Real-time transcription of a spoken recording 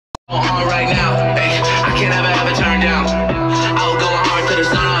Hard right now, hey, I can't ever turn down. I'll go hard till the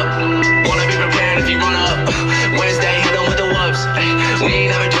sun up. Wanna be prepared if you run up. Wednesday, hit them with the wubs. Hey, we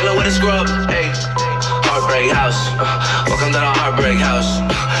ain't never dealing with a scrub. Hey, heartbreak house. Welcome to the heartbreak house.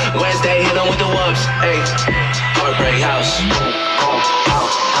 Wednesday, hit them with the wubs. Hey, heartbreak house. Welcome to the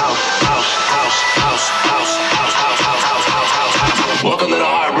heartbreak house. Welcome to the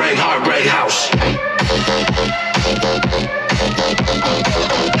heartbreak house. Yo,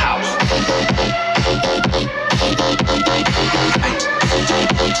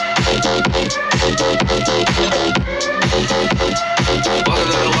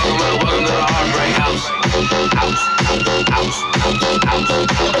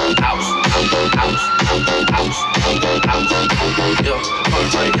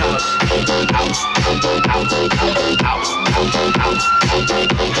 heartbreak house.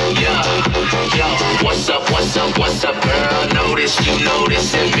 Yo, what's up, girl? Notice you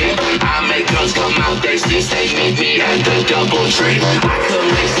noticing me. I make girls come out, they say meet me at the DoubleTree. I could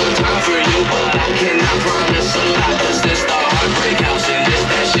make some time for you, but I cannot promise a lot. Cause this the heartbreak house, and this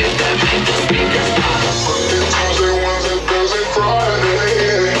that shit that make the speakers pop. Monday, Tuesday, Wednesday, Thursday,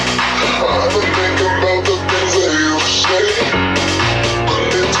 Friday. I've been thinking about the things that you say.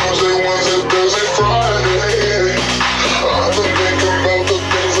 Monday, Tuesday, Wednesday, Thursday, Friday. I've been thinking about the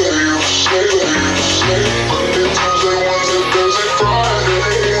things that you say, Monday, Tuesday, Wednesday, Thursday,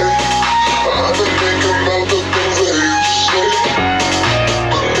 Friday. I've been thinking about the things that you say.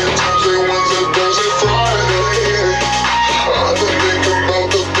 Monday, Tuesday, Wednesday, Thursday, Friday. I've been thinking about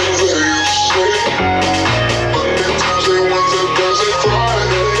the things that you say. Monday, Tuesday, Wednesday, Thursday,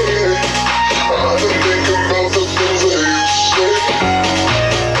 Friday. I've been thinking about the things that you say.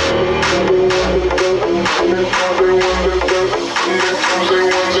 Tuesday,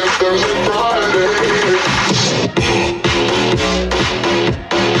 Wednesday, Thursday, Friday.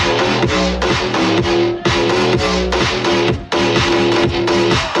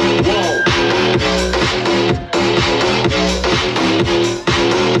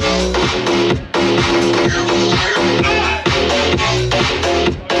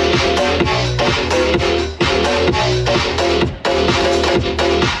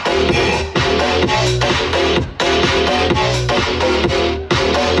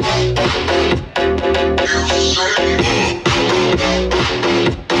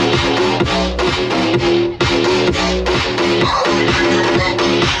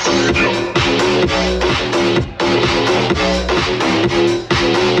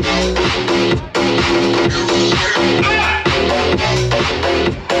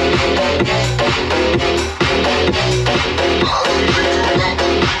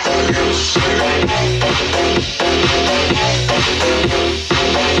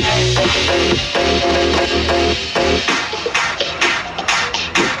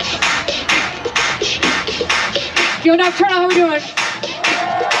 Yo, Nocturnal, how we doing?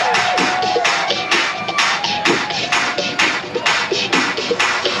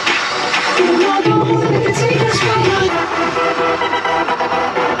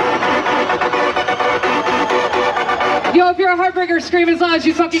 Yo, if you're a heartbreaker, scream as loud as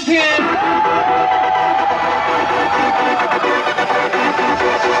you fucking can.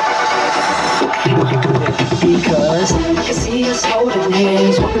 Because I can see us holding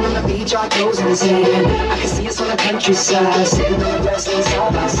hands, walking on the beach, our toes in the sand. I can see us on the countryside, sitting on the grassland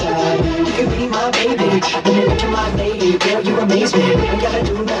side by side. You can be my baby, and then look at my lady. Girl, you amaze me, ain't gotta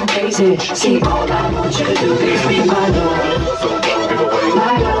do nothing crazy. See, all I want you to do is be my love. So don't give away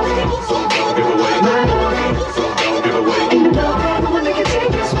my love. So don't give away my love. So don't give away. Ain't no woman that can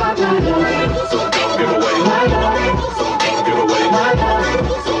take your spot, my love. So don't give away my love. So don't give away my love.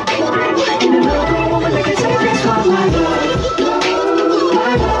 So don't give away. Ain't no woman that can take your spot, my love. My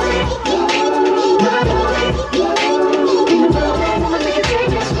love. My love. Ain't no woman that can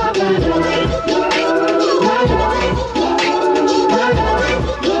take your spot, my love. My love. My love.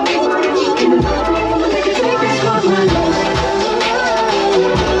 Ain't no woman that can take your spot, my love.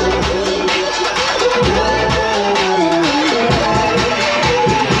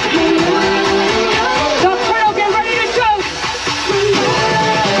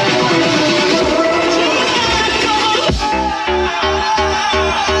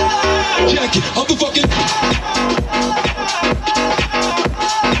 I'm the fucking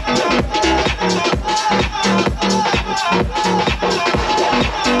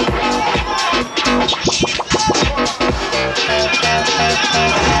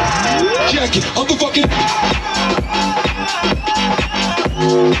jacket. I'm the fucking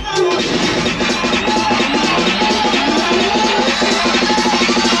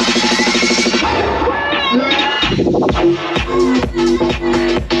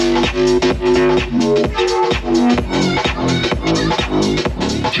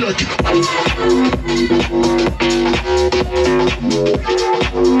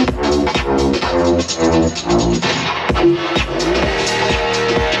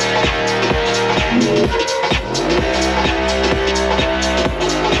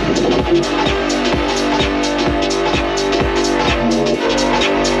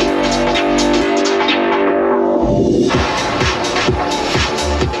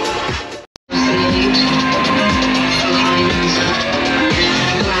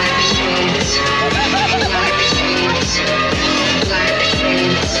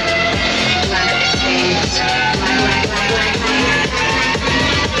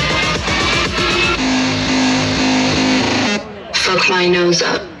my nose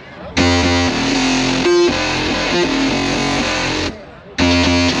up.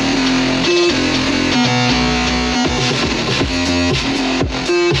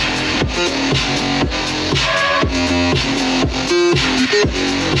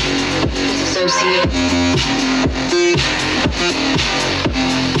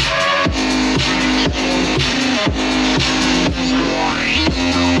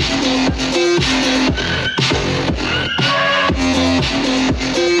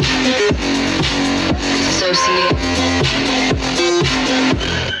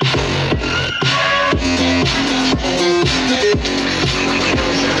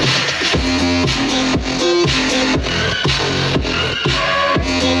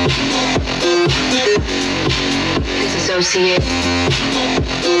 Disassociate. Disassociate.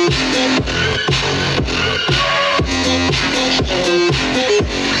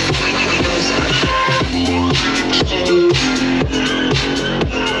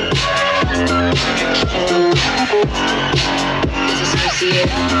 Disassociate.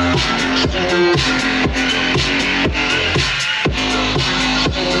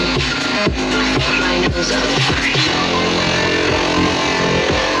 My nose up.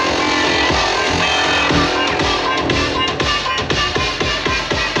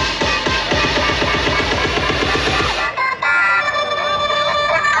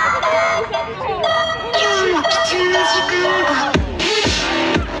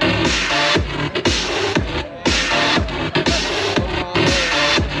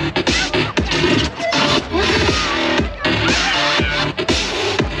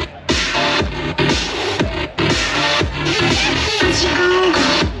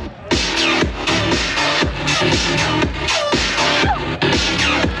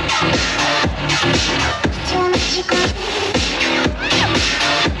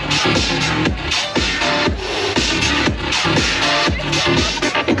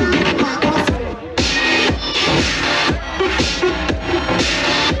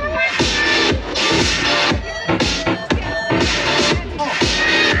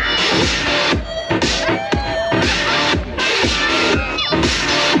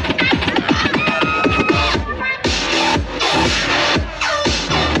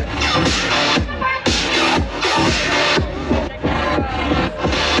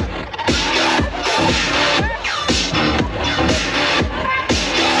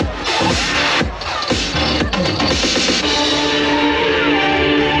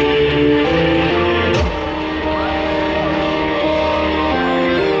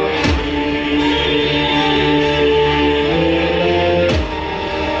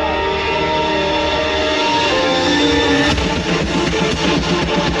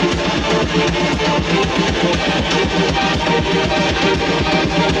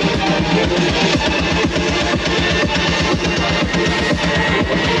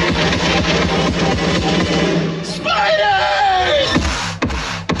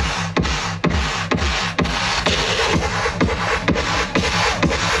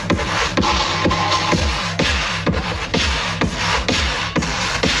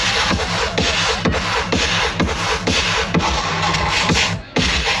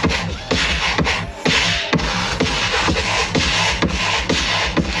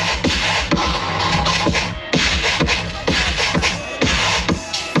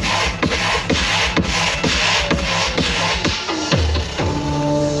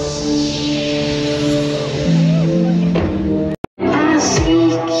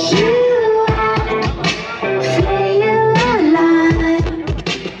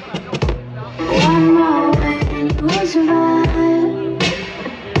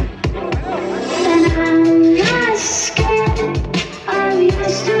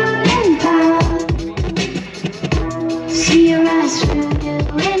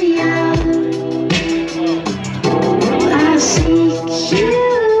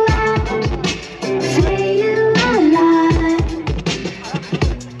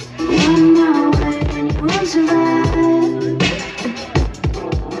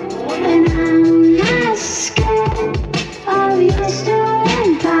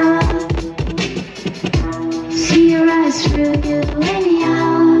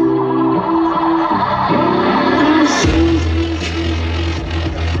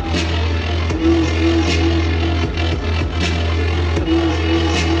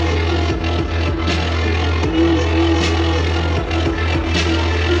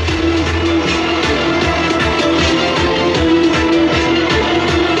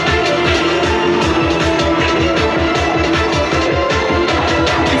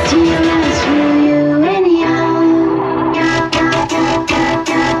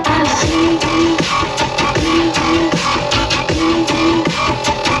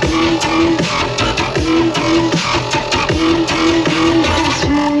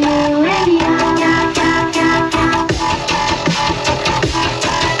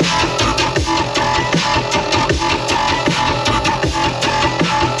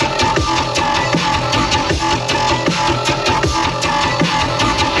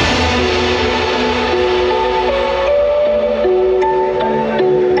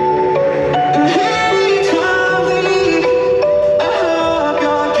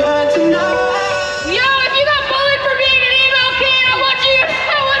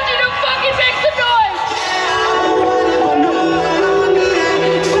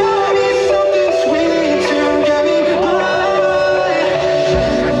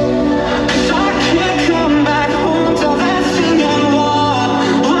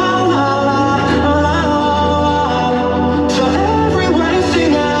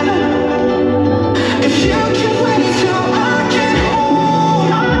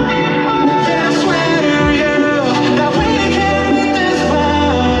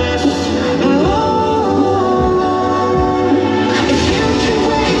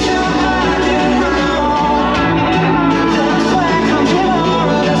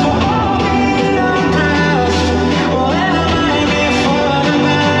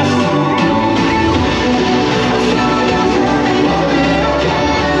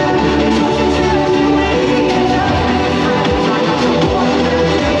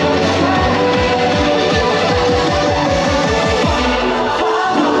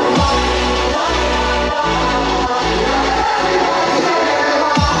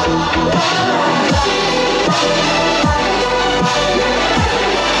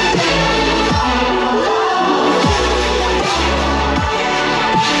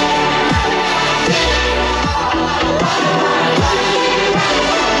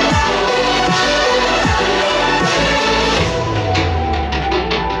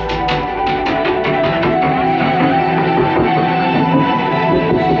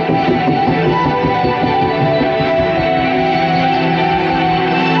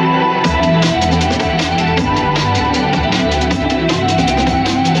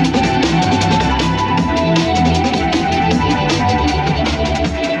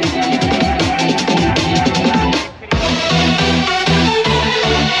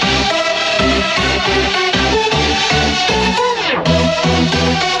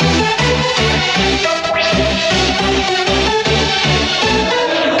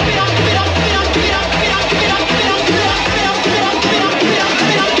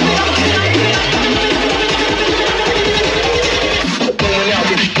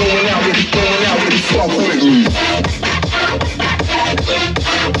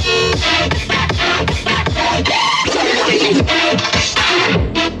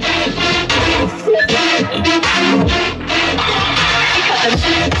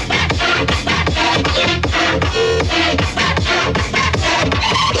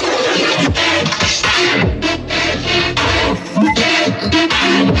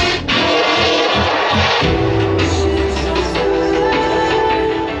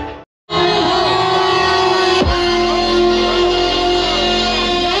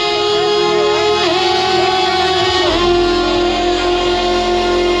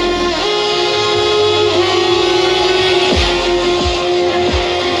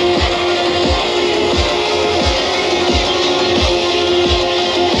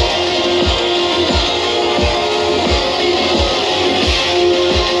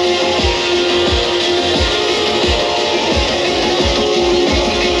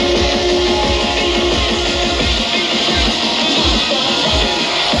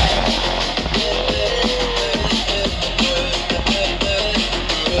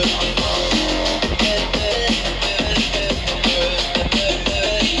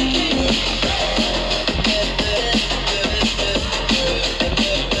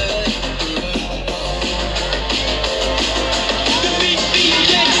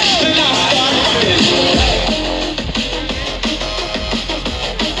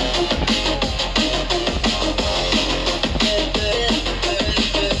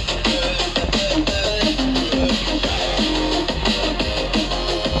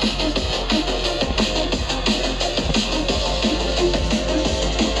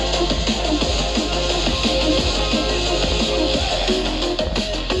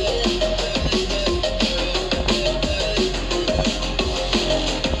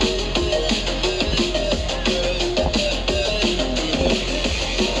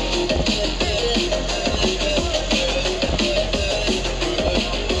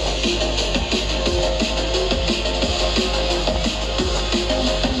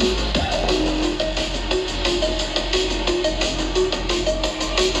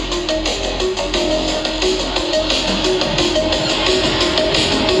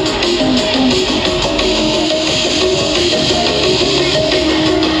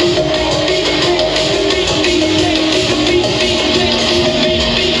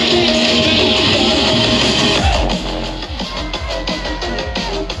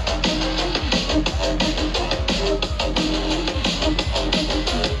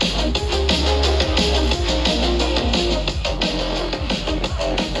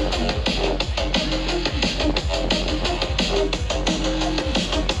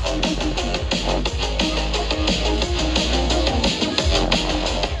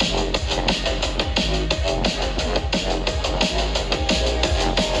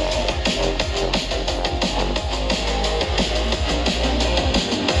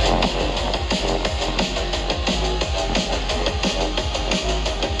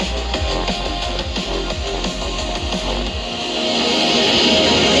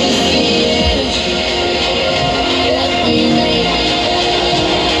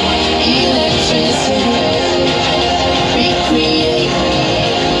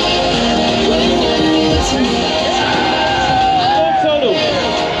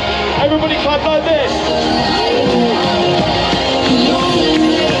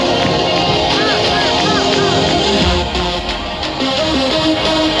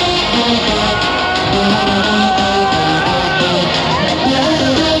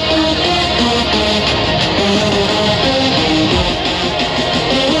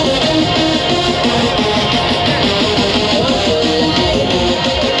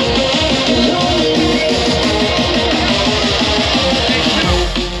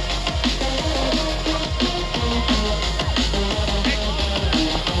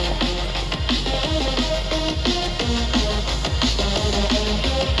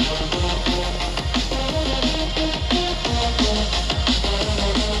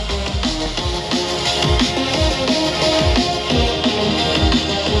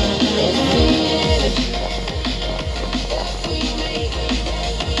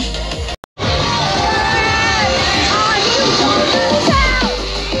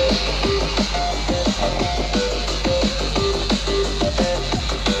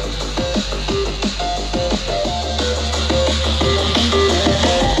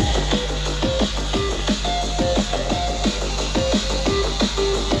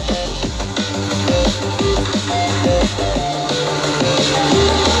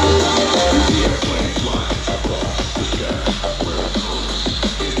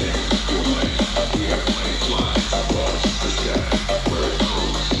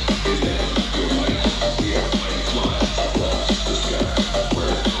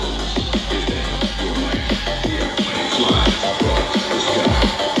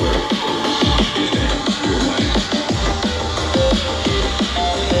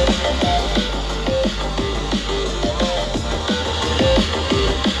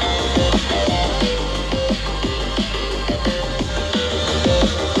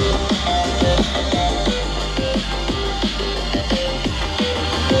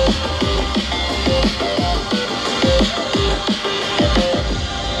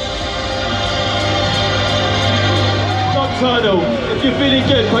 Nocturnal, if you're feeling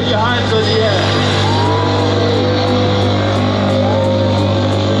good, put your hands on the air.